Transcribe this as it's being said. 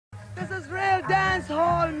This is real dance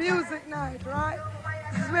hall music night, right?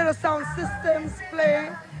 This is where the sound systems play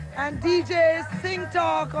and DJs sing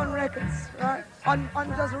talk on records, right? On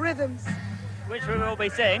just rhythms. Which we will be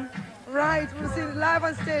seeing. Right, we'll see it live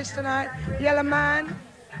on stage tonight. Yellow Man,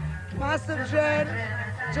 Master Dread,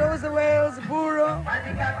 Jose Wales, Burro,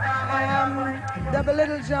 Double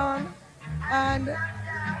Little John, and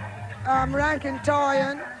Rankin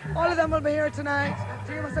Toyin. All of them will be here tonight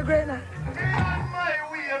to give us a great night.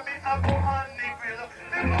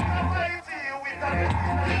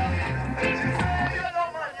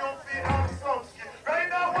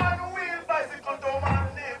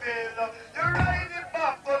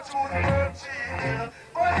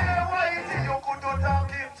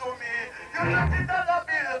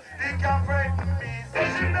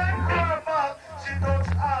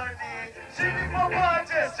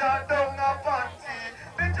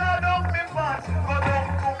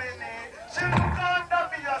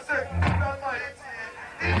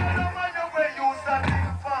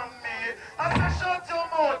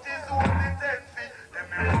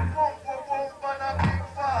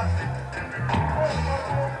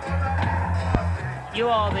 You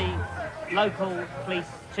are the local police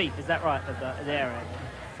chief, is that right, of the area?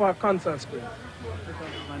 For Concert Square.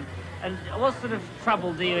 And what sort of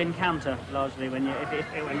trouble do you encounter largely when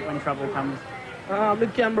when trouble comes?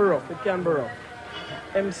 It can be rough. It can be rough.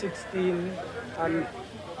 M16 and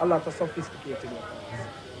a lot of sophisticated weapons.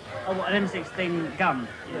 Oh, what, an M16 gun?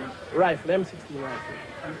 Yeah. Rifle, M16 rifle.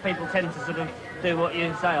 And people tend to sort of do what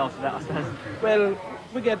you say after that, I suppose. Well,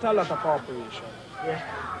 we get a lot of cooperation. Yeah.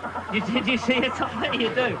 Did you see it? I bet you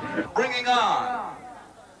do. Bringing on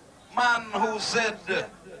man who said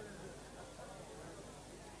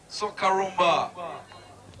Sokarumba,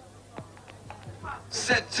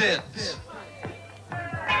 set it,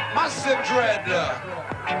 Massive Dread.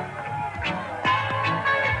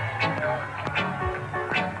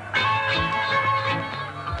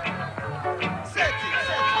 Set it.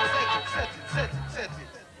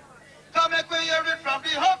 Come and hear it from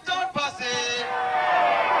the Uptown Posse.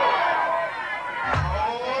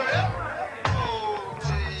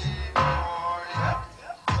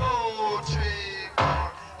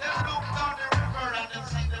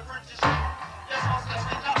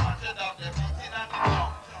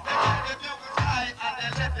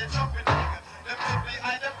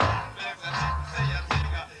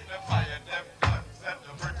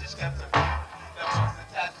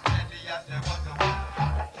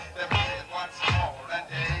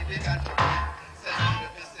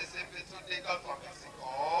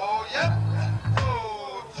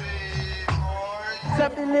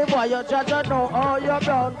 Boy, you judge know how you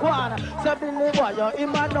brown corner. So Billy boy, you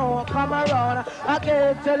him a know come around. I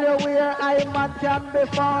can't tell you where I man can be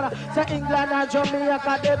found. So England and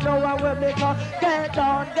Jamaica, they know where we come. Get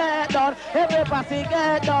down, everybody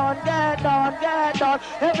get down.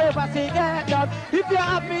 Everybody get down. If you're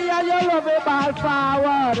happy and you love it, ball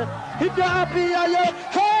forward. If you're happy and you,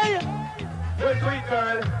 hey! Well, sweet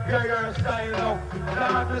girl, your style now.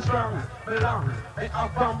 Lord me strong, belong, me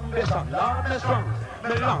have ambition. Lord me strong,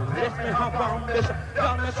 belong, let me have ambition.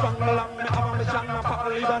 Lord me strong, belong, me have ambition. No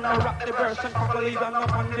believe and no rock the version, believe and no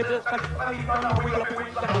on the distance, believe and no wheel up the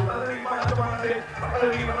wings, believe and no bondage,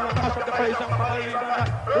 believe and no touch up the face, and believe and no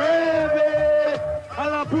baby.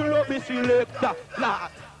 And I pull up me selector,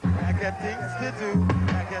 flat. I got things to do,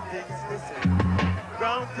 I got things to say.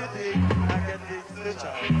 Ground to dig, I got things to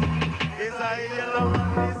try. Is I alone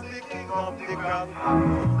is the king of the crop?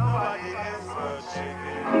 Nobody is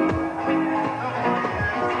worshiping.